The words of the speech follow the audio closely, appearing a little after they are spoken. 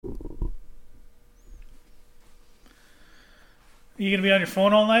You gonna be on your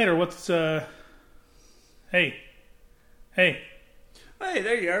phone all night, or what's? Hey. Hey,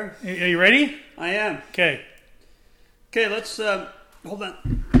 there you are. Are you ready? I am. Okay. Okay, let's hold on.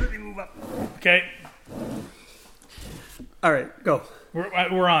 Let me move up. Okay. All right, go.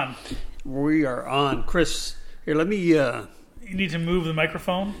 We're on. We are on. Chris, here, let me... You need to move the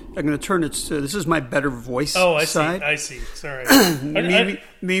microphone. I'm going to turn it to... This is my better voice Oh, I side. see. I see. Sorry. Me. I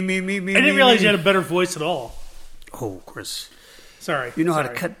didn't realize you had a better voice at all. Oh, Chris. Sorry. You know how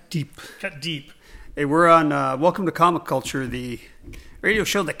to cut deep. Cut deep. Hey, we're on Welcome to Comic Culture, the radio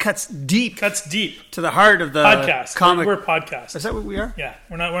show that cuts deep. Cuts deep. To the heart of the podcast. Comic. We're a podcast. Is that what we are? Yeah.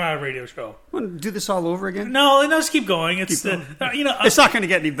 We're not a radio show. Want to do this all over again? No, just keep going. It's Keep going. you know, It's not going to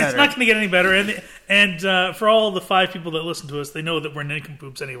get any better. It's not going to get any better. And for all the 5 people that listen to us, they know that we're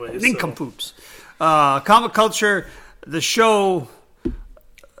nincompoops anyways. Nincompoops. Comic Culture, the show,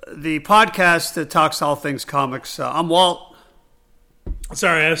 the podcast that talks all things comics. I'm Walt.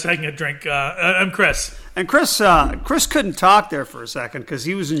 Sorry, I was taking a drink. I'm Chris. And Chris couldn't talk there for a second because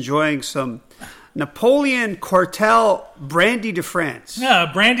he was enjoying some Napoleon Cortel Brandy de France. Yeah,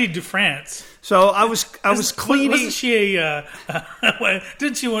 Brandy de France. So I was cleaning. Wasn't she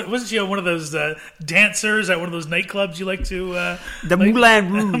wasn't she one of those dancers at one of those nightclubs you like to? The Moulin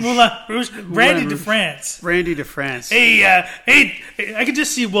Rouge. Moulin Rouge. Brandy de France. Brandy de France. Hey, I could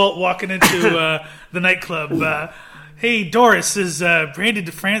just see Walt walking into the nightclub. Hey, Doris, is Brandy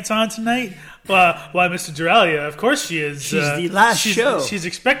de France on tonight? Why, Mr. Duralia, of course she is. She's the last show. She's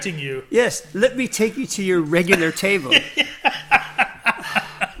expecting you. Yes, let me take you to your regular table.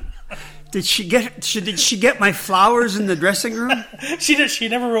 Did she get my flowers in the dressing room? She did. She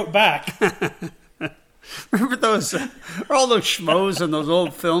never wrote back. Remember those, all those schmoes in those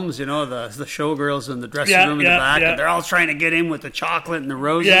old films, you know, the showgirls in the dressing room in the back, and they're all trying to get in with the chocolate and the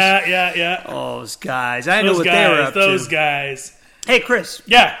roses. Yeah. Oh, those guys. I know what they were up to. Those guys. Hey, Chris.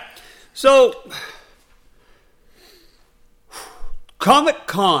 Yeah. So, Comic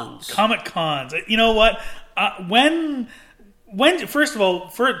Cons. You know what? When? First of all,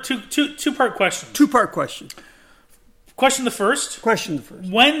 for two-part question. Two-part question. Question the first.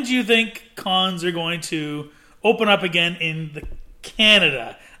 When do you think cons are going to open up again in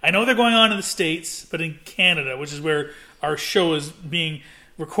Canada? I know they're going on in the States, but in Canada, which is where our show is being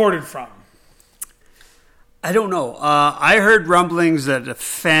recorded from. I don't know. I heard rumblings that a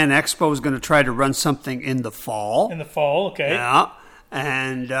Fan Expo is going to try to run something in the fall. Okay. Yeah.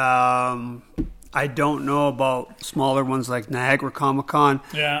 And I don't know about smaller ones like Niagara Comic Con,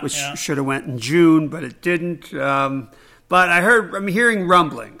 which should have went in June, but it didn't. But I'm hearing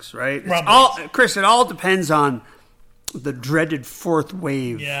rumblings, right? Chris, it all depends on the dreaded fourth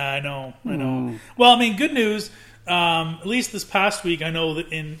wave. Yeah, I know. Well, I mean, good news. At least this past week, I know that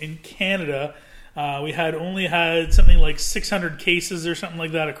in Canada, we only had something like 600 cases or something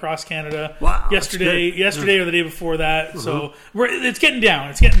like that across Canada. Wow. Yesterday or the day before that. So it's getting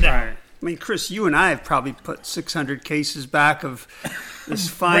down. Right. I mean, Chris, you and I have probably put 600 cases back of this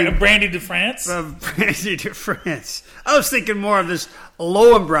fine... Brandy de France? Of Brandy de France. I was thinking more of this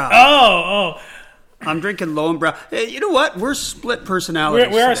Lowenbrau. Oh. I'm drinking Lowenbrau. Hey, you know what? We're split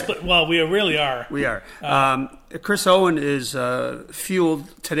personalities. We are split. Well, we really are. We are. Chris Owen is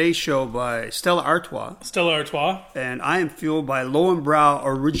fueled today's show by Stella Artois. And I am fueled by Lowenbrau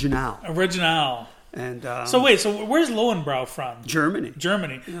Original. And so where's Lowenbrau from? Germany.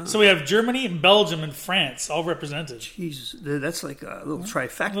 Yeah. So we have Germany, Belgium, and France all represented. Jesus, that's like a little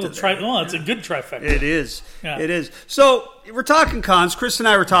trifecta. It's a good trifecta. It is. Yeah. It is. So we're talking cons. Chris and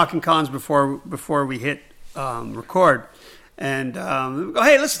I were talking cons before we hit record, and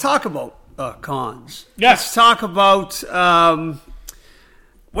hey, let's talk about cons. Yes. Let's talk about.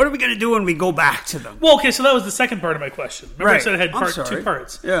 What are we going to do when we go back to them? Well, okay, so that was the second part of my question. Remember right. I said I had 2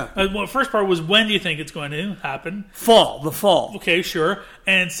 parts. Yeah. First part was when do you think it's going to happen? The fall. Okay, sure.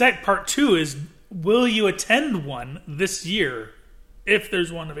 And part 2 is will you attend one this year if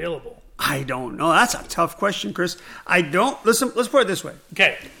there's one available? I don't know. That's a tough question, Chris. Listen, let's put it this way.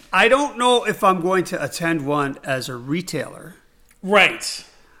 Okay. I don't know if I'm going to attend one as a retailer. Right.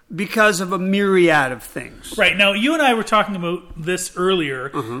 Because of a myriad of things. Right. Now, you and I were talking about this earlier.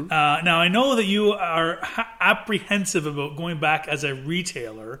 Now, I know that you are apprehensive about going back as a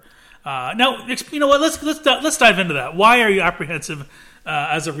retailer. Now, you know what? Let's dive into that. Why are you apprehensive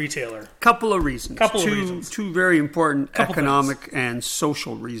as a retailer? Couple of reasons. Two very important economic and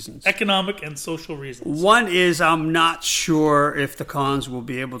social reasons. One is I'm not sure if the cons will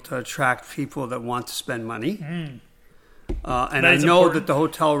be able to attract people that want to spend money. And I know that the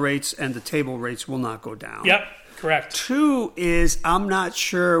hotel rates and the table rates will not go down. Yep, correct. 2 is I'm not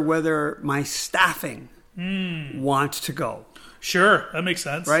sure whether my staffing want to go. Sure, that makes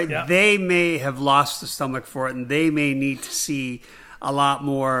sense. Right? Yeah. They may have lost the stomach for it, and they may need to see a lot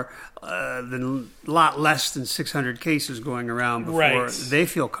more lot less than 600 cases going around before they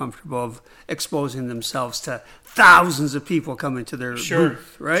feel comfortable of exposing themselves to thousands of people coming to their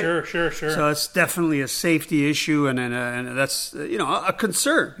booth, right? Sure. So it's definitely a safety issue, and that's a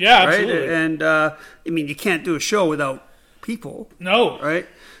concern. Yeah, right? absolutely. And I mean, you can't do a show without people. No, right?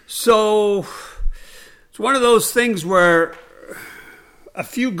 So it's one of those things where a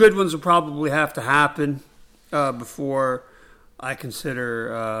few good ones will probably have to happen before I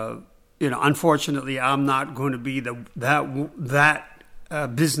consider. Unfortunately, I'm not going to be that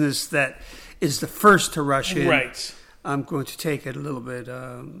business that is the first to rush in. Right. I'm going to take it a little bit.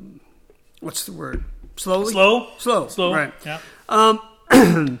 What's the word? Slowly. Slow. Right. Yeah.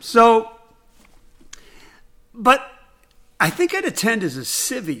 But I think I'd attend as a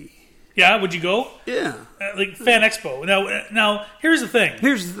civvy. Yeah, would you go? Yeah. Like Fan Expo. Now, here's the thing.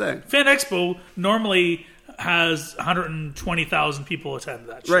 Fan Expo normally has 120,000 people attend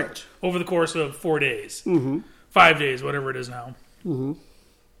that show. Right. Over the course of 4 days. Mm-hmm. 5 days, whatever it is now. Mm-hmm.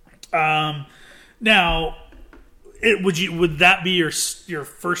 Now, would that be your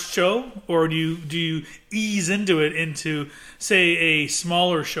first show, or do you ease into say a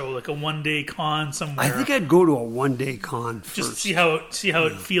smaller show like a 1 day con somewhere? I think I'd go to a 1 day con first. Just see how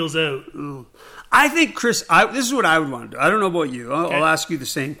it feels out. I think, Chris, this is what I would want to do. I don't know about you. I'll ask you the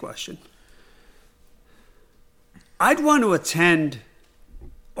same question. I'd want to attend.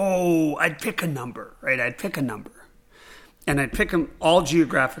 I'd pick a number, right? And I'd pick them all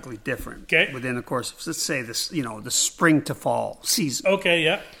geographically different within the course of, let's say, this, the spring to fall season. Okay,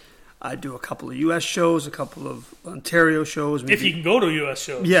 yeah. I'd do a couple of U.S. shows, a couple of Ontario shows. If you can go to U.S.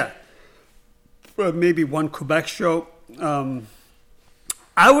 shows. Yeah. Maybe one Quebec show.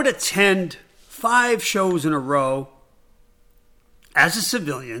 I would attend 5 shows in a row as a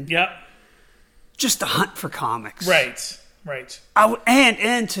civilian. Yeah. Just to hunt for comics. Right. I would,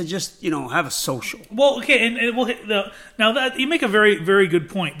 and to just have a social. Well, okay, and we'll hit now that you make a very, very good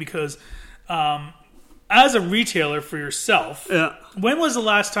point, because as a retailer for yourself, when was the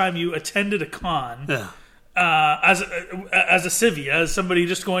last time you attended a con? As a civvy, as somebody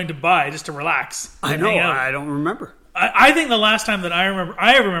just going to buy, just to relax? I know. I don't remember. I think the last time that I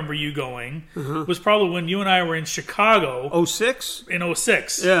remember you going was probably when you and I were in Chicago. 2006? In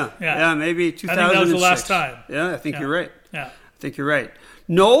 2006. Yeah, maybe 2006. I think that was the last time. Yeah, I think you're right. Yeah. I think you're right.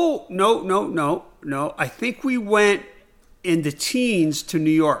 No. I think we went in the teens to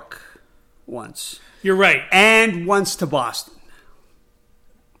New York once. You're right. And once to Boston.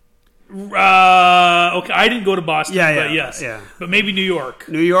 Okay, I didn't go to Boston, but yes. Yeah. But maybe New York.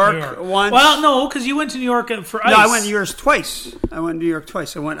 New York once. Well, no, because you went to New York for ICE. No, I went to New York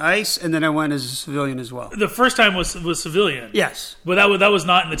twice. I went ICE, and then I went as a civilian as well. The first time was civilian. Yes. But that was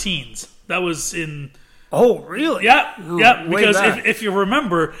not in the teens. That was in... Oh, really? Yeah, because if you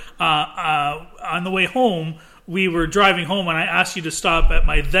remember, on the way home, we were driving home, and I asked you to stop at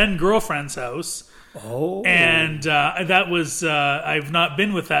my then girlfriend's house. Oh. And that was... I've not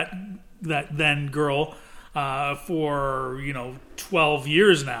been with that then girl for 12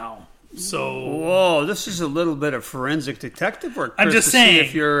 years now. So whoa, this is a little bit of forensic detective work. I'm just saying, see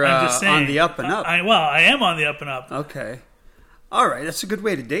if you're on the up and up. I am on the up and up. Okay, all right, that's a good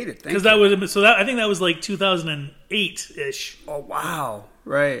way to date it. Because I think that was like 2008 ish. Oh wow.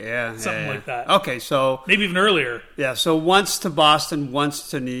 Right, yeah. Something like that. Okay, so... Maybe even earlier. Yeah, so once to Boston,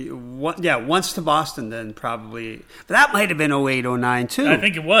 once to Boston then probably. But that might have been 08, 09 too. I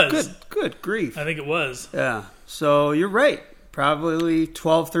think it was. Good grief. I think it was. Yeah, so you're right. Probably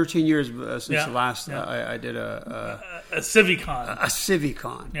 12, 13 years since the last I did a Civicon. A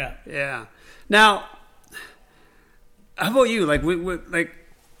Civicon. Yeah. Yeah. Now, how about you? Would you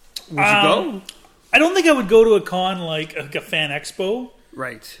go? I don't think I would go to a con like a Fan Expo.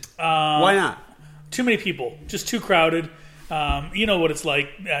 Right. Why not? Too many people. Just too crowded. You know what it's like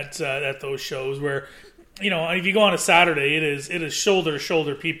at those shows where, if you go on a Saturday, it is shoulder to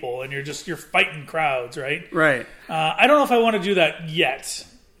shoulder people, and you're fighting crowds, right? Right. I don't know if I want to do that yet.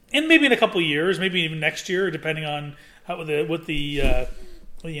 And maybe in a couple of years, maybe even next year, depending on what the I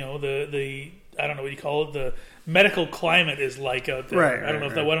don't know what you call it, the medical climate is like out there. Right. I don't know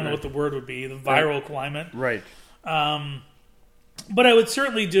what the word would be, the viral climate. Right. But I would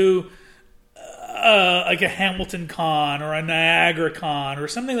certainly do like a Hamilton Con or a Niagara Con or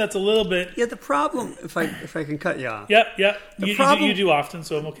something that's a little bit... Yeah, the problem, if I can cut you off. Yeah. You do often,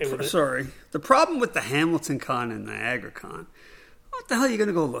 so I'm okay with it. Sorry. The problem with the Hamilton Con and Niagara Con, what the hell are you going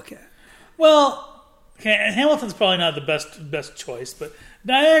to go look at? Well, Hamilton's probably not the best choice, but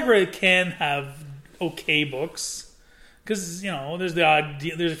Niagara can have okay books. Because, there's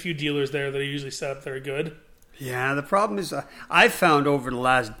there's a few dealers there that are usually set up that are good. Yeah, the problem is I've found over the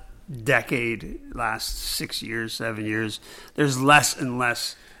last decade, last 6 years, 7 years, there's less and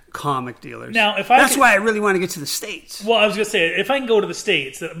less comic dealers. Now, that's why I really want to get to the States. Well, I was going to say, if I can go to the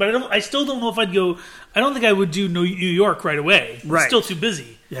States, but I still don't know if I'd go. I don't think I would do New York right away. Right. It's still too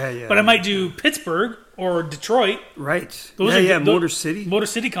busy. Yeah. But I might do Pittsburgh or Detroit. Right. Those are Motor City. Motor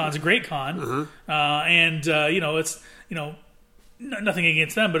City Con's a great con. Uh-huh. And it's, nothing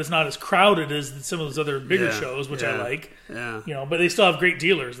against them, but it's not as crowded as some of those other bigger shows, which I like. Yeah. But they still have great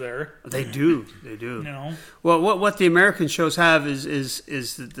dealers there. They do. Well, what the American shows have is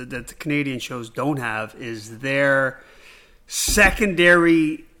that the Canadian shows don't have is their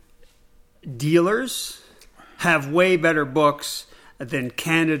secondary dealers have way better books than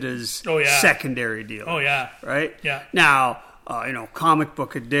Canada's secondary dealers. Oh, yeah. Right? Yeah. Now, Comic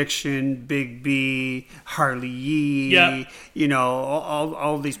Book Addiction, Big B, Harley Yee,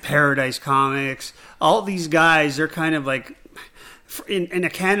 all these Paradise Comics, all these guys, they're kind of like, in a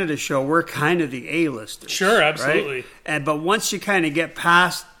Canada show, we're kind of the A-listers. Sure, absolutely. Right? But once you kind of get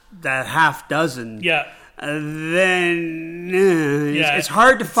past that half dozen, then it's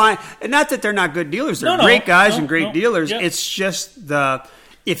hard to find. And not that they're not good dealers. They're great guys and great dealers. Yeah. It's just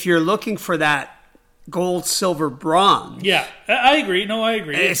if you're looking for that gold, silver, bronze. Yeah, I agree. No, I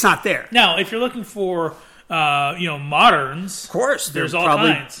agree. It's not there. Now, if you're looking for, moderns, of course, there's all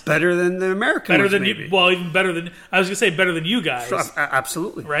probably kinds. Better than the American better ones, than maybe. even better than, I was going to say better than you guys.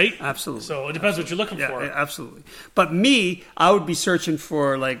 Absolutely. Right? Absolutely. So it depends what you're looking for. Yeah, absolutely. But I would be searching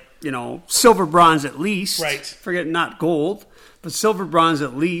for silver, bronze at least. Right. Forget not gold, but silver, bronze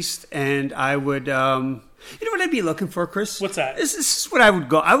at least. And I would, you know what I'd be looking for, Chris? What's that? This is what I would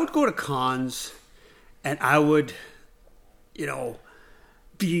go. I would go to cons. And I would,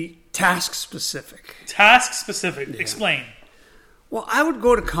 be task specific. Task specific. Yeah. Explain. Well, I would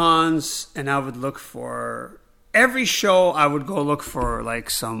go to cons and I would look for every show. I would go look for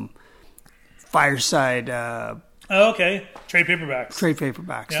some fireside. Okay. Trade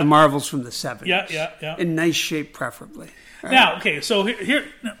paperbacks. Yeah. The Marvels from the 70s. Yeah. In nice shape, preferably. Right? Now, okay. So here,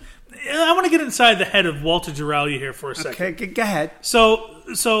 I want to get inside the head of Walter Duralia here for a second. Okay, go ahead. So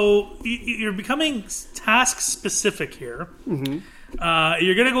you're becoming task specific here. Mm-hmm.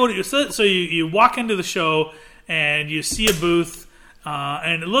 You're going to go to so you walk into the show and you see a booth,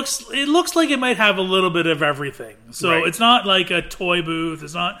 and it looks like it might have a little bit of everything. So It's not like a toy booth.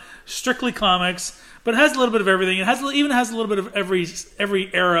 It's not strictly comics, but it has a little bit of everything. It even has a little bit of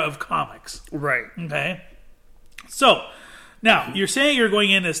every era of comics. Right. Okay. So. Now, you're saying you're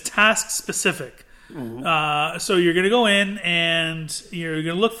going in as task-specific. Mm-hmm. So you're going to go in and you're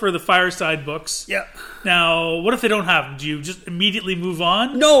going to look for the fireside books. Yeah. Now, what if they don't have them? Do you just immediately move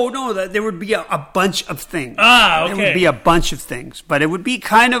on? No. There would be a bunch of things. Okay. There would be a bunch of things. But it would be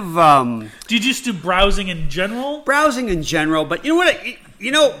kind of... do you just do browsing in general? Browsing in general. But you know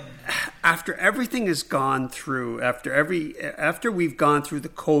what? After everything has gone through, after we've gone through the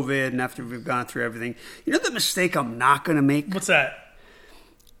COVID and after we've gone through everything, the mistake I'm not going to make? What's that?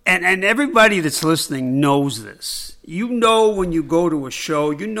 And everybody that's listening knows this. When you go to a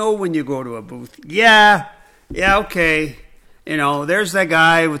show, when you go to a booth. Yeah, okay. There's that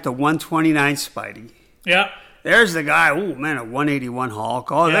guy with the 129 Spidey. Yeah. There's the guy, a 181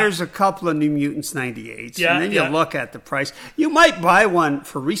 Hulk. Oh, there's a couple of New Mutants 98s. Yeah, and then you look at the price. You might buy one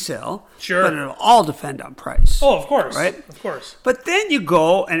for resale. Sure. But it'll all depend on price. Oh, of course. Right? Of course. But then you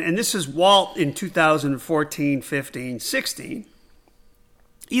go, and this is Walt in 2014, 15, 16.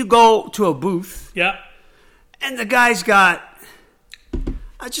 You go to a booth. Yeah. And the guy's got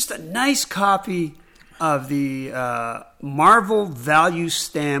just a nice copy of the Marvel Value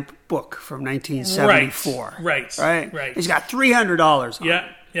Stamp book from 1974. Right. He's got $300 on it.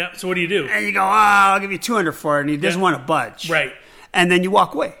 Yeah. So what do you do? And you go, I'll give you $200 for it, and he doesn't want to budge. Right. And then you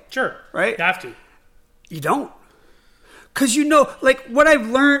walk away. Sure. Right? You have to. You don't. Because what I've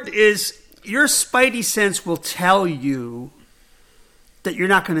learned is your spidey sense will tell you that you're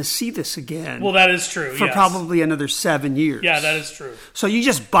not going to see this again. Well, that is true. For probably another 7 years. Yeah, that is true. So you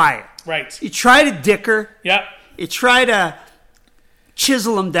just buy it. Right. You try to dicker. Yeah. You try to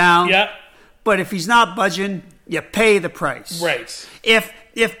chisel him down. Yeah. But if he's not budging, you pay the price. Right.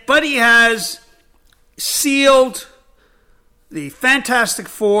 If Buddy has sealed the Fantastic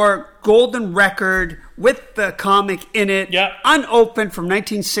Four Golden Record with the comic in it, unopened from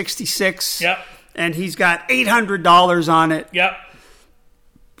 1966, and he's got $800 on it.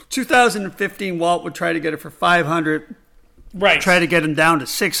 2015, Walt would try to get it for $500. Right. Try to get him down to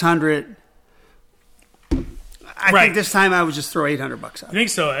 $600. I think this time I would just throw $800 out. I think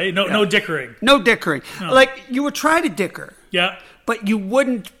so, eh? No dickering. No dickering. No. Like, you would try to dicker. Yeah. But you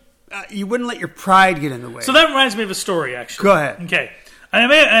wouldn't let your pride get in the way. So that reminds me of a story, actually. Go ahead. Okay. I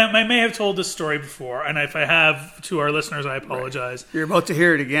may have told this story before, and if I have to our listeners, I apologize. You're about to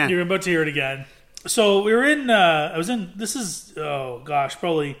hear it again. You're about to hear it again. So we were this is,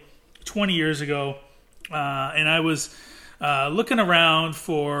 probably 20 years ago, and I was looking around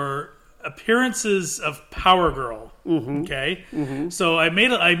for appearances of Power Girl. Mm-hmm. Okay, mm-hmm. So I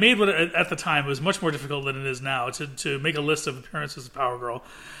made what at the time was much more difficult than it is now to make a list of appearances of Power Girl,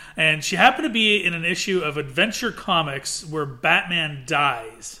 and she happened to be in an issue of Adventure Comics where Batman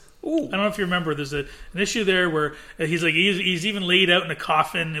dies. Ooh. I don't know if you remember. There's an issue there where he's he's even laid out in a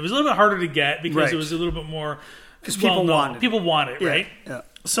coffin. It was a little bit harder to get because it was a little bit more because people want it, right? Yeah.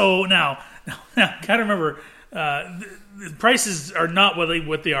 So now gotta remember. The prices are not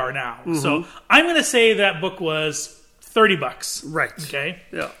what they are now. Mm-hmm. So I'm going to say that book was $30. Right. Okay.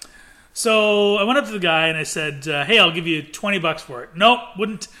 Yeah. So I went up to the guy and I said, "Hey, I'll give you $20 for it." Nope,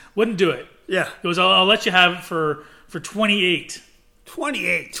 wouldn't do it. Yeah. It was, I'll let you have it for 28.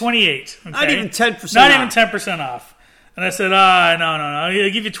 28. 28. Okay? Not even 10%. Not even 10% off. And I said, no.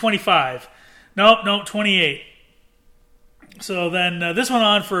 I'll give you 25. Nope, 28. So then this went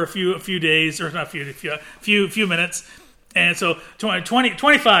on for a few days, or not a few minutes. And so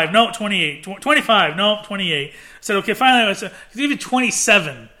 25, no, 28. 25, no, 28. I said, okay, finally, I said, I'll give you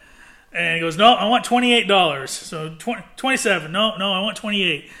 27. And he goes, no, I want $28. So 27, no, I want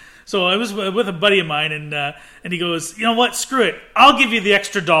 28. So I was with a buddy of mine, and he goes, you know what? Screw it. I'll give you the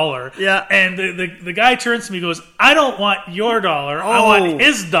extra $1. Yeah. And the guy turns to me and goes, I don't want your $1. I want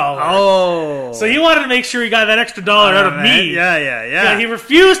his $1. Oh. So he wanted to make sure he got that extra $1 out of me. Yeah. He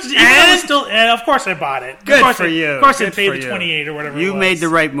refused to. And of course I bought it. Good for you. Of course I paid the 28 or whatever. You made the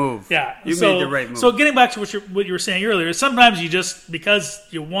right move. Yeah. You made the right move. So getting back to what you were saying earlier, sometimes you just, because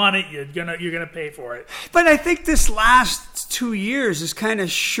you want it, you're gonna pay for it. But I think this last 2 years has kind of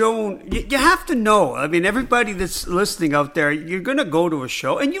shown. You have to know. I mean, everybody that's listening out there, you're going to go to a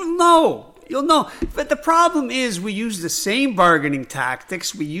show and you'll know. But the problem is we use the same bargaining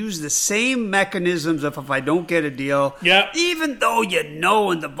tactics. We use the same mechanisms of if I don't get a deal. Yeah. Even though you know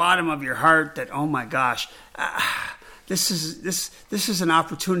in the bottom of your heart that, oh my gosh, this is an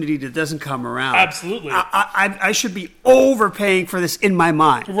opportunity that doesn't come around. Absolutely. I should be overpaying for this in my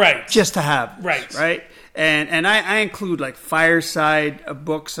mind. Right. Just to have this, right. Right. And I include like Fireside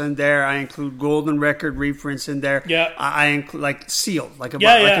books in there. I include Golden Record reprints in there. Yeah. I include like sealed, like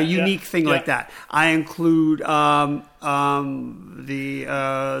a unique thing like that. I include the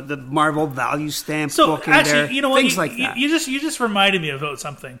Marvel Value Stamp book in there. You know what? Things like that. You just reminded me about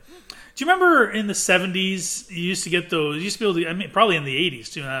something. Do you remember in the 70s, you used to get those, you used to be able to, I mean, probably in the 80s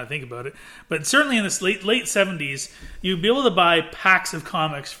too, now that I think about it, but certainly in this late 70s, you'd be able to buy packs of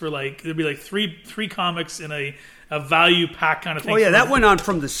comics for there'd be three comics in a value pack kind of thing. Oh yeah, that went on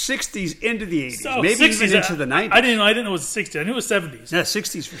from the 60s into the 80s, so maybe 60s, even into the 90s. I didn't know it was the 60s, I knew it was 70s. Yeah,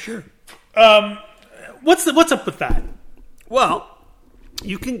 60s for sure. What's up with that? Well,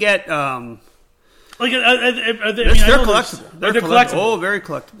 you can get... they're collectible. They're collectible. Oh, very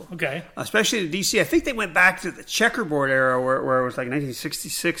collectible. Okay. Especially in DC. I think they went back to the checkerboard era where it was like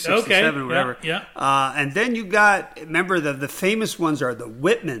 1966, 67, whatever. Yeah. And then you got, remember, the famous ones are the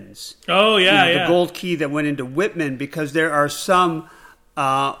Whitmans. Oh, yeah, the gold key that went into Whitman, because there are some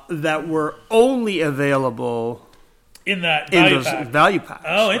that were only available in those value packs.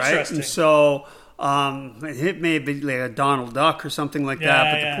 Oh, interesting. Right? And so... it may have been like a Donald Duck or something like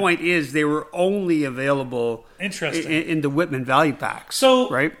that, but the point is they were only available in the Whitman value packs. So,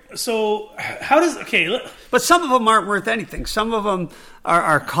 right? So how does but some of them aren't worth anything. Some of them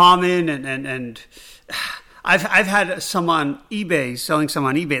are common, and I've had some on eBay, selling some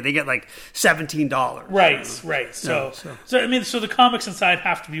on eBay. They get like $17. Right. So I mean, so the comics inside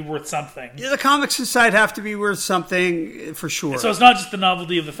have to be worth something. Yeah, the comics inside have to be worth something for sure. So it's not just the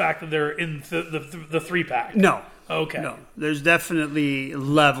novelty of the fact that they're in the 3-pack. No. Okay. No. There's definitely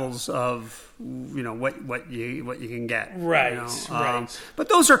levels of what you can get. Right. Right. But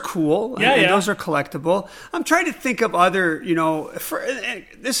those are cool. And those are collectible. I'm trying to think of other,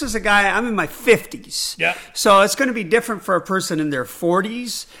 this is a guy, I'm in my 50s. Yeah. So it's going to be different for a person in their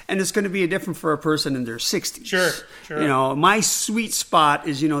 40s, and it's going to be different for a person in their 60s. Sure. My sweet spot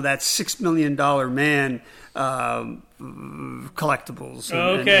is, that $6 million man collectibles.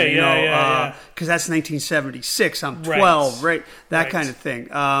 Okay, yeah. Because that's 1976. I'm 12, right? That kind of thing.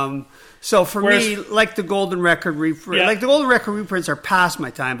 So for me, like the Golden Record reprint, like the Golden Record reprints are past my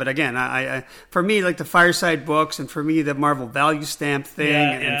time. But again, I for me, like the Fireside books, and for me, the Marvel Value Stamp thing,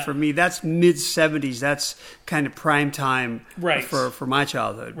 and for me, that's mid 70s. That's kind of prime time for my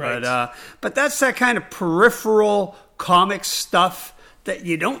childhood. Right. But that's that kind of peripheral comic stuff that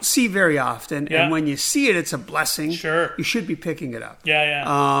you don't see very often, and when you see it, it's a blessing. Sure, you should be picking it up.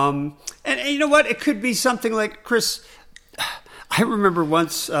 And you know what? It could be something like Chris. I remember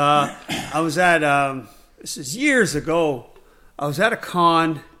once I was at this is years ago. I was at a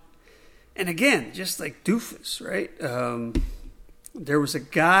con, and again, just like doofus, right? There was a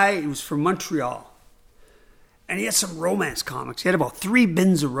guy. He was from Montreal, and he had some romance comics. He had about 3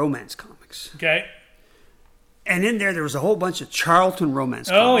 bins of romance comics. Okay. And in there was a whole bunch of Charlton romance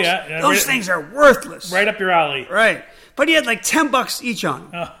comics. Oh, yeah. Those things are worthless. Right up your alley. Right. But he had like $10 each on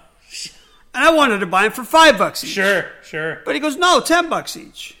them. Oh. And I wanted to buy them for $5 each. Sure. But he goes, no, $10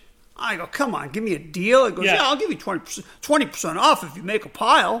 each. I go, come on, give me a deal. He goes, yeah I'll give you 20% off if you make a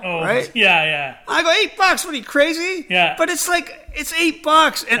pile. Oh, right? Yeah. I go, $8? What are you, crazy? Yeah. But it's like, it's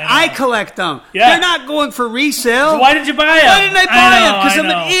 $8, and I collect them. Yeah. They're not going for resale. So why did you buy them? Why didn't I buy them? Because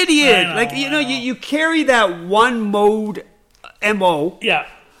I'm an idiot. You carry that one mode MO. Yeah.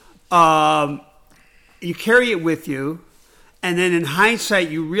 You carry it with you. And then in hindsight,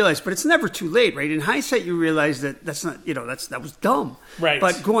 you realize, but it's never too late, right? In hindsight, you realize that that's not, that was dumb. Right.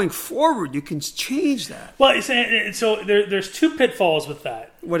 But going forward, you can change that. Well, so there's 2 pitfalls with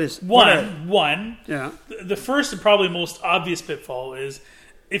that. What is? One. Yeah. The first and probably most obvious pitfall is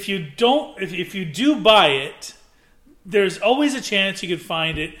if you do buy it, there's always a chance you could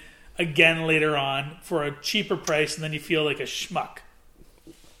find it again later on for a cheaper price, and then you feel like a schmuck.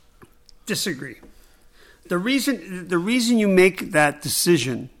 Disagree. The reason you make that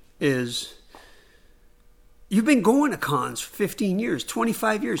decision is you've been going to cons for 15 years,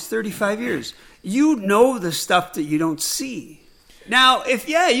 25 years, 35 years. You know the stuff that you don't see. Now,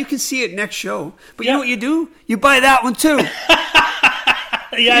 you can see it next show, but you know what you do? You buy that one too.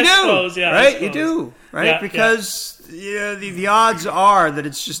 I suppose, right? You do, right? Because the odds are that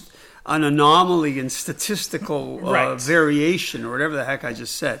it's just an anomaly in statistical variation or whatever the heck I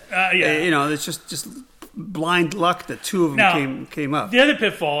just said. It's just blind luck that 2 of them came up. The other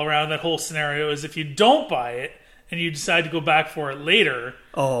pitfall around that whole scenario is if you don't buy it and you decide to go back for it later,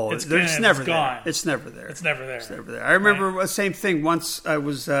 it's never gone. It's never there. It's never there. I remember the same thing. Once I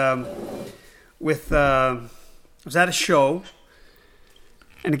was I was at a show,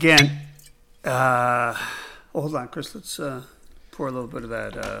 and again, hold on, Chris. Let's pour a little bit of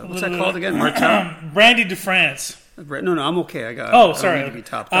that. What's that called again? Martel? Brandy de France. No, I'm okay. I got. Oh, sorry. I need to be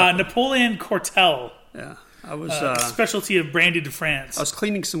topped up. Napoleon Cortel. Yeah, I was specialty of Brandy de France. I was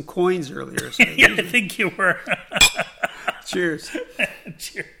cleaning some coins earlier. So I think you were. Cheers.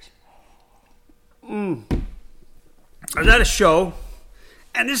 Cheers. I was at a show,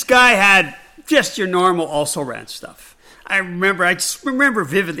 and this guy had just your normal also ran stuff. I just remember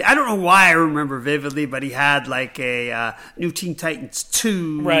vividly. I don't know why I remember vividly, but he had like a New Teen Titans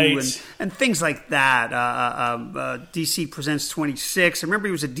 2 and things like that. DC Presents 26. I remember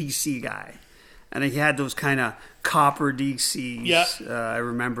he was a DC guy. And he had those kind of copper DCs. Yeah. I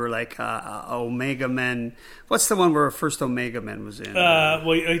remember like Omega Men. What's the one where first Omega Men was in? Are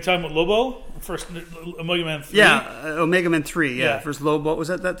you talking about Lobo? First Omega Man 3? Yeah, Omega Man 3. Yeah. First Lobo. Was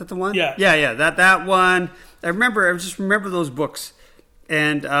that the one? Yeah. Yeah. That one. I just remember those books.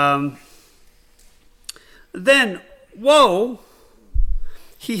 And then,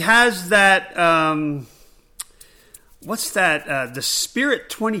 he has that, what's that? The Spirit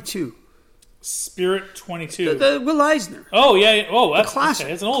 22. Spirit 22. The Will Eisner. Oh, yeah. Oh, that's classic.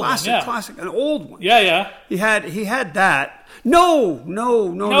 Okay. It's an old classic, an old one. Yeah. He had that. No.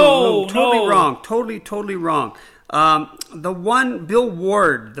 Totally wrong. Totally wrong. The one, Bill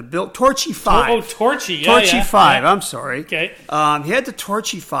Ward, Torchy 5. Oh, Torchy. Torchy 5. I'm sorry. Okay. He had the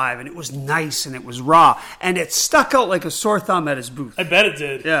Torchy 5, and it was nice, and it was raw, and it stuck out like a sore thumb at his booth. I bet it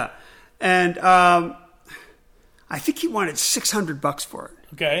did. Yeah. And I think he wanted $600 for it.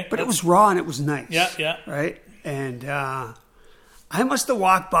 Okay. But it was raw and it was nice. Yeah. Right? And I must have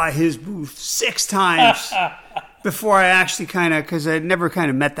walked by his booth 6 times before I actually because I'd never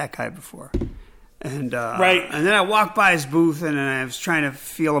met that guy before. And and then I walked by his booth and I was trying to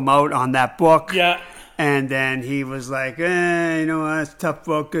feel him out on that book. Yeah. And then he was like, it's a tough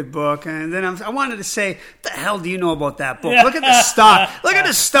book, good book. And then I wanted to say, what the hell do you know about that book? Look at the stock. Look at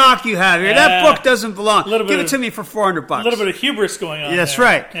the stock you have here. That book doesn't belong. Give it to me for $400. A little bit of hubris going on. That's there.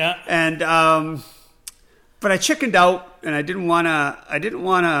 right. Yeah. And but I chickened out, and I didn't want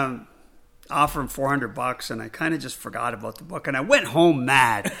to offer him $400, and I kind of just forgot about the book, and I went home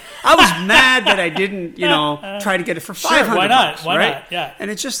mad. I was mad that I didn't, try to get it for $500. Sure, why not? Why right? not? Yeah.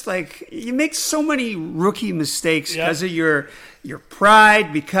 And it's just like you make so many rookie mistakes because of your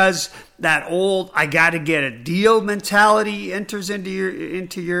pride, because that old "I got to get a deal" mentality enters into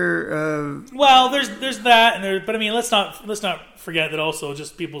your. Well, there's that, but I mean, let's not forget that also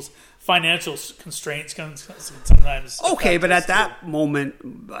just people's financial constraints can sometimes. Okay, but at that moment,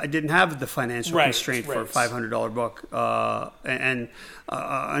 I didn't have the financial constraint for a $500 book, and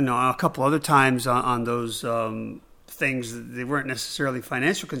I know a couple other times on those things, they weren't necessarily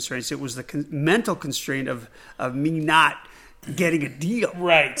financial constraints. It was the mental constraint of me not getting a deal,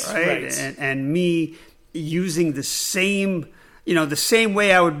 right. And me using the same. The same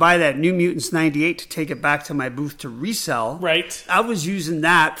way I would buy that New Mutants 98 to take it back to my booth to resell. Right. I was using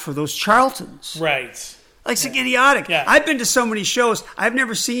that for those Charltons. Right. Like, it's idiotic. Yeah. I've been to so many shows. I've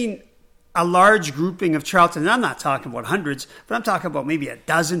never seen a large grouping of Charlton. I'm not talking about hundreds, but I'm talking about maybe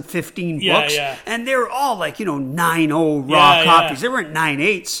 12, 15 books. Yeah. And they were all like, 9.0 raw copies. They weren't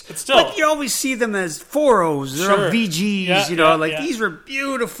 9.8s. But still. But you always see them as 4.0s. They're all VGs, these were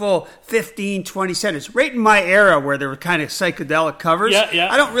beautiful 15, 20 centers. Right in my era where there were kind of psychedelic covers.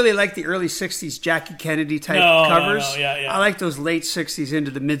 I don't really like the early 60s Jackie Kennedy type covers. I like those late 60s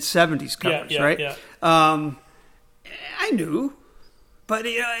into the mid 70s covers, right? Yeah. I knew. But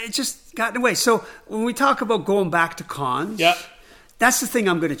it just got in the way. So when we talk about going back to cons, that's the thing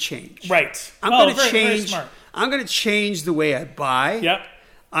I'm going to change. Right. I'm going to change. I'm going to change the way I buy. Yep.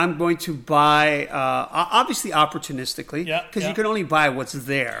 I'm going to buy, obviously opportunistically, because you can only buy what's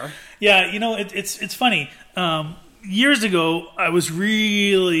there. Yeah, it's funny. Years ago, I was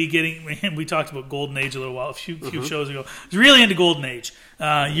really getting. We talked about Golden Age a little while, a few shows ago. I was really into Golden Age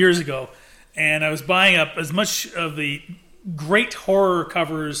years ago, and I was buying up as much of the great horror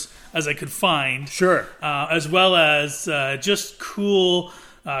covers as I could find. Sure. As well as just cool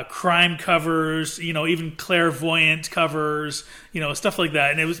crime covers, even clairvoyant covers, stuff like that.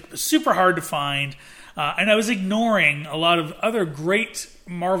 And it was super hard to find. And I was ignoring a lot of other great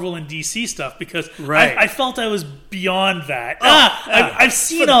Marvel and DC stuff because I felt I was beyond that. I've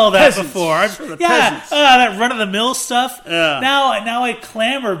seen all that before. That run-of-the-mill stuff. Now I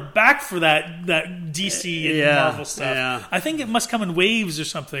clamor back for that DC and Marvel stuff. Yeah. I think it must come in waves or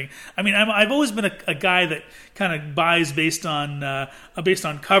something. I mean, I've always been a guy that kind of buys based on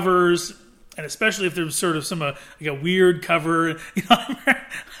covers. And especially if there's sort of some like a weird cover,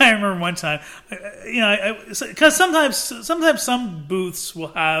 I remember one time, because sometimes some booths will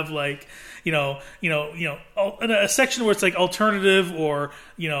have like, a section where it's like alternative or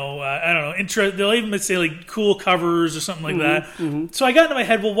I don't know, interest. They'll even say like cool covers or something like that. Mm-hmm. So I got into my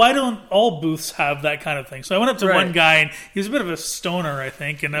head, well, why don't all booths have that kind of thing? So I went up to one guy and he was a bit of a stoner, I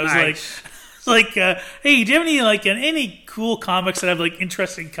think, and I was like, hey, do you have any cool comics that have like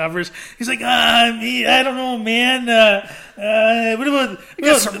interesting covers? He's like, I don't know, man. What about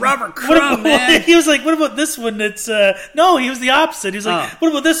some Robert Crumb, man? He was like, what about this one? It's no, he was the opposite. He's like, what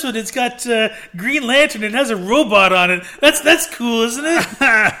about this one? It's got Green Lantern and it has a robot on it. That's cool, isn't it?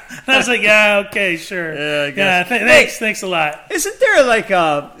 And I was like, yeah, okay, sure. Yeah, I guess. Thanks a lot. Isn't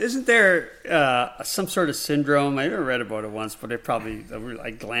there some sort of syndrome? I never read about it once, but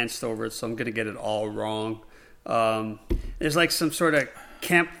I glanced over it, so I'm going to get it all wrong. There's like some sort of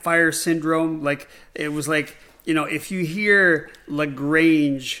campfire syndrome. Like it was like, if you hear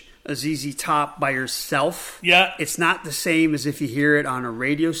LaGrange, a ZZ Top by yourself, it's not the same as if you hear it on a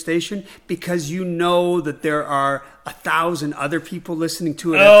radio station because that there are 1,000 other people listening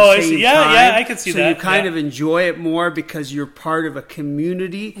to it at the same time. Yeah, I can see that. So you kind of enjoy it more because you're part of a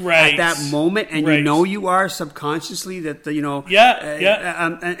community at that moment, and you are subconsciously that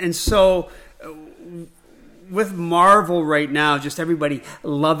and so. With Marvel right now, just everybody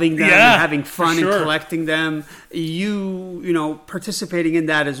loving them and having fun and collecting them, you participating in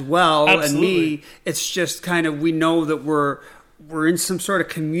that as well. Absolutely. And me, it's just kind of, we know that we're in some sort of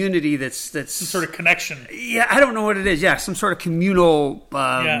community that's some sort of connection. Yeah, I don't know what it is. Yeah, some sort of communal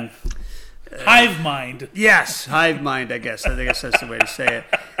hive mind. Yes, hive mind. I guess that's the way to say it.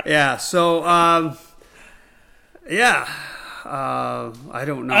 Yeah. So I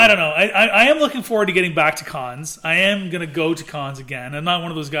don't know. I am looking forward to getting back to cons. I am going to go to cons again. I'm not one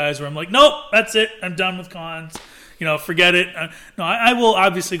of those guys where I'm like, nope, that's it. I'm done with cons. Forget it. No, I will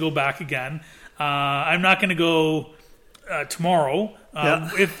obviously go back again. I'm not going to go tomorrow.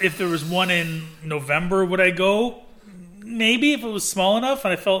 If there was one in November, would I go? Maybe if it was small enough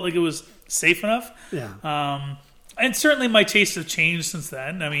and I felt like it was safe enough. Yeah. And certainly my tastes have changed since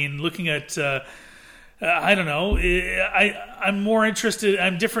then. I mean, looking at I don't know. I'm more interested.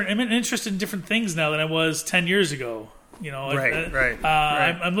 I'm interested in different things now than I was 10 years ago. Right.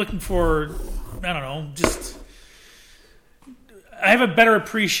 I'm looking for, I don't know, just. I have a better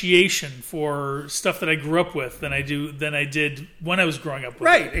appreciation for stuff that I grew up with than I did when I was growing up with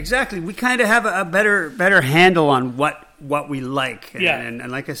Right, it. Exactly. We kind of have a better handle on what we like.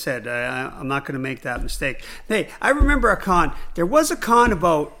 And like I said, I'm not going to make that mistake. Hey, I remember a con. There was a con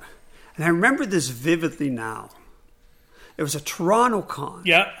about, and I remember this vividly now. It was a Toronto con.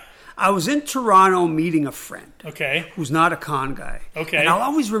 Yeah. I was in Toronto meeting a friend. Okay. Who's not a con guy. Okay. And I'll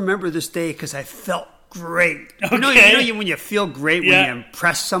always remember this day because I felt great. Okay. You know when you feel great when you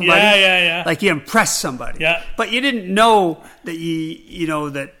impress somebody? Yeah. Like you impress somebody. Yeah. But you didn't know that you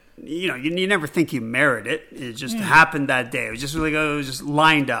never think you merit it. It just happened that day. It was just like, it was just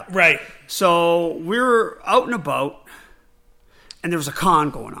lined up. Right. So we were out and about, and there was a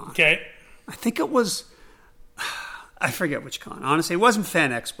con going on. Okay. I think it was, I forget which con. Honestly, it wasn't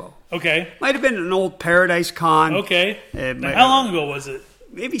Fan Expo. Okay. Might have been an old Paradise Con. Okay. Now, how long ago was it?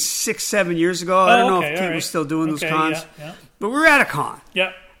 Maybe 6-7 years ago. I don't know if Kate was still doing those cons. Yeah. But we were at a con.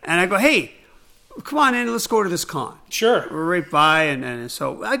 Yeah. And I go, hey, come on in, let's go to this con. Sure. We're right by, and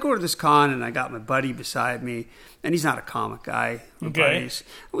so I go to this con, and I got my buddy beside me, and he's not a comic guy. Buddies.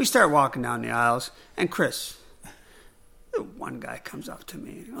 We start walking down the aisles, and Chris, one guy comes up to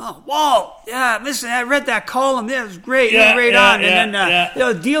me. Oh, Walt, yeah, listen, I read that column. Yeah, it was great. Yeah, right on. And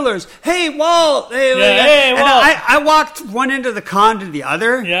then dealers, hey, Walt. Hey, hey, Walt. And I walked one end of the con to the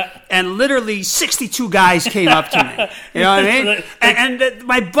other, and literally 62 guys came up to me. You know what I mean? and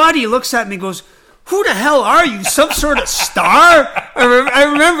my buddy looks at me and goes, who the hell are you? Some sort of star? I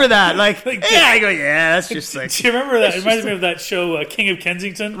remember that. I go, yeah, that's just like... Do you remember that? It reminds me of that show, King of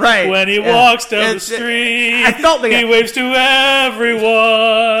Kensington. Right. When he walks down the street, I felt like he waves to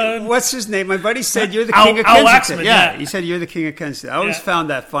everyone. What's his name? My buddy said, you're the King of Kensington. Waxman, yeah, he said, you're the King of Kensington. I always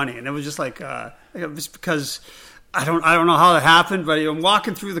found that funny. And it was just like, just because... I don't know how that happened, but I'm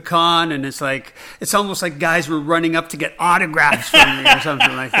walking through the con, and it's almost like guys were running up to get autographs from me or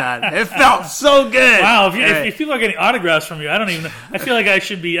something like that. It felt so good. Wow, if people are getting autographs from you, I don't even know. I feel like I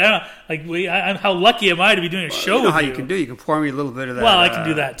should be. How lucky am I to be doing a show? You know how you can do? You can pour me a little bit of that. Well, I can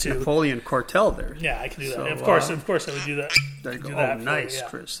do that too. Napoleon Cortel there. Yeah, I can do that. So, of course, I would do that. There you go. Oh, nice,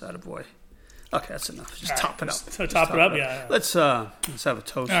 Chris. That a boy. Okay, that's enough. Just top it up. So top it up. Yeah. Let's have a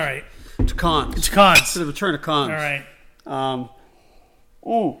toast. All right. To cons. To the return of cons. All right.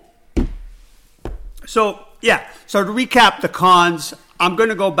 So to recap the cons, I'm going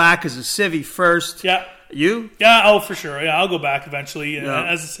to go back as a civvy first. Yeah. You? Yeah. Oh, for sure. Yeah, I'll go back eventually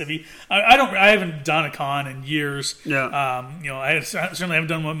as a civvy. I haven't done a con in years. Yeah. I certainly haven't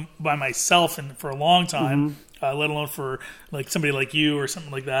done one by myself for a long time. Let alone for like somebody like you or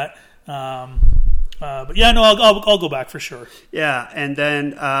something like that. But yeah, no, I'll go back for sure. Yeah, and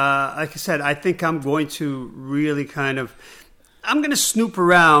then like I said, I think I'm going to really I'm going to snoop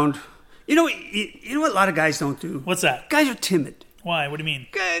around. You know what a lot of guys don't do? What's that? Guys are timid. Why? What do you mean?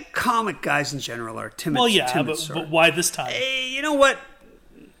 Comic guys in general are timid. Well, yeah, but why this time? Hey, you know what?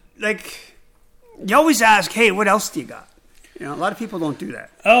 Like, you always ask, hey, what else do you got? A lot of people don't do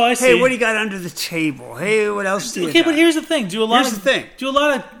that. Oh, I see. Hey, what do you got under the table? Hey, what else do you got? Okay, but here's the thing. Do a lot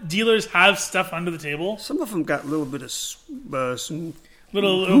of dealers have stuff under the table? Some of them got a little bit of some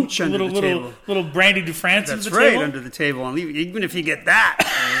little hooch under the table. Little Brandy Dufresne under the table? That's right, under the table. And even if you get that,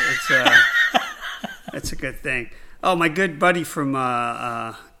 it's a good thing. Oh, my good buddy from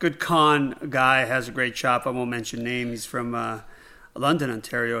good con guy has a great shop. I won't mention names. He's from London,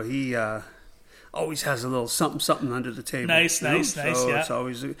 Ontario. He... always has a little something under the table. Nice. So yeah. It's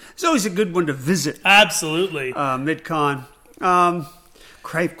always a good one to visit. Absolutely. Mid-con.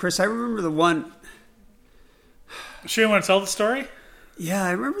 Chris, I remember the one... Sure you want to tell the story? Yeah,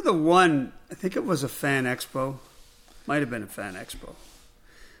 I remember the one, I think it was a Fan Expo. Might have been a Fan Expo.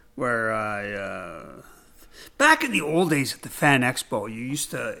 Where I... back in the old days at the Fan Expo, you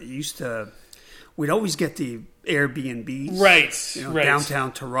used to we'd always get the Airbnbs. Right.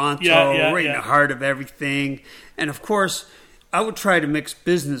 Downtown Toronto, right in the heart of everything. And of course, I would try to mix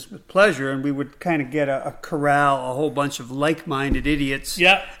business with pleasure, and we would kind of get a corral, a whole bunch of like-minded idiots.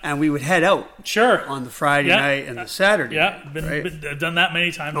 Yeah. And we would head out. Sure. On the Friday night and the Saturday night. I've done that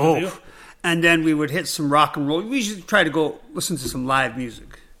many times with you. And then we would hit some rock and roll. We usually try to go listen to some live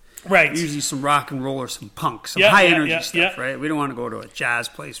music. Right. Usually some rock and roll or some punk, some high-energy stuff, right? We don't want to go to a jazz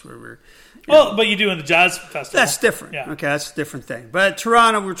place where we're... but you do in the jazz festival. That's different. Yeah. Okay, that's a different thing. But at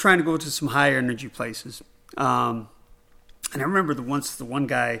Toronto, we're trying to go to some high-energy places. And I remember the one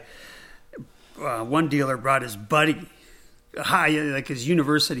guy, one dealer brought his buddy, his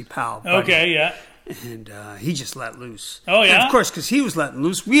university pal. Buddy. Okay, yeah. And he just let loose. Oh, yeah? And of course, because he was letting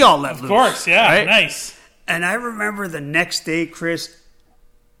loose, we all let loose. Of course, yeah. Right? Nice. And I remember the next day, Chris,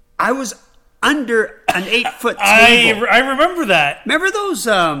 I was under an 8-foot table. I remember that. Remember those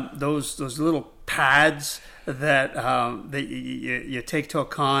little pads that you take to a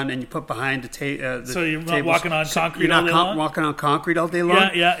con and you put behind the table? So you're not walking on concrete all day long? You're not walking on concrete all day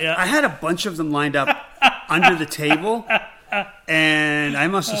long? Yeah. I had a bunch of them lined up under the table. And I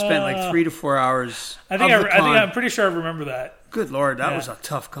must have spent like 3 to 4 hours. I'm pretty sure I remember that. Good Lord, that was a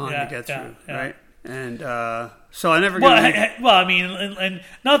tough con to get through, right? And so I never got. I mean, and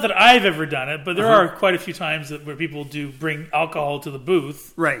not that I've ever done it, but there are quite a few times where people do bring alcohol to the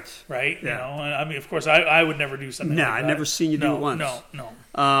booth, right? Yeah. You know, I mean, of course, I would never do something. No, like that. I've never seen you do it once. No.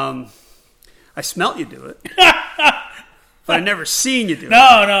 I smelt you do it, but I never seen you do it.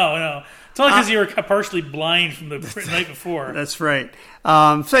 No. It's only because you were partially blind from the night before. That's right.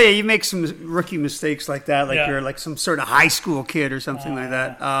 So yeah, you make some rookie mistakes like that, like you're like some sort of high school kid or something like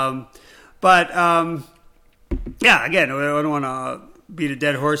that. But yeah, again, I don't want to beat a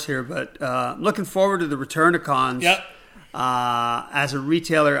dead horse here, but looking forward to the return of cons. Yep. As a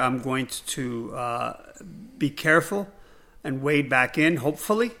retailer, I'm going to be careful and wade back in,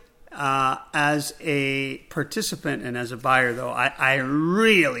 hopefully. As a participant and as a buyer, though, I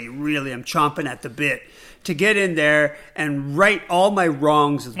really, really am chomping at the bit to get in there and right all my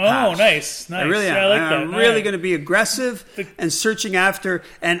wrongs of the past. Oh, nice. I really am. Yeah, I like that. I'm really going to be aggressive and searching after.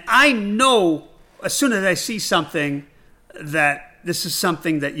 And I know as soon as I see something that this is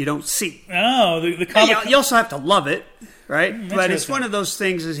something that you don't see. Oh, the comic. You also have to love it, right? But it's one of those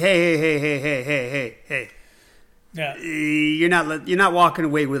things is, hey. Yeah, you're not walking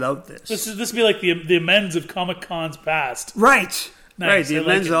away without this. This would be like the amends of Comic Cons past. Right. Nice. Right. The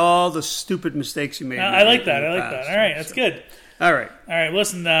amends of all the stupid mistakes you made. I like that. All right, that's good. All right.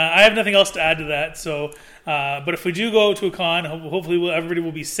 Listen, I have nothing else to add to that. So, but if we do go to a con, hopefully everybody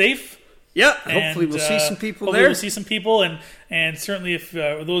will be safe. Yeah, hopefully we'll see some people hopefully there. We'll see some people, and certainly if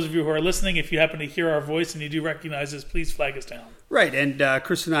those of you who are listening, if you happen to hear our voice and you do recognize us, please flag us down. Right, and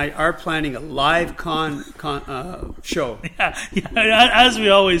Chris and I are planning a live con show. Yeah, as we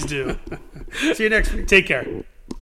always do. See you next week. Take care.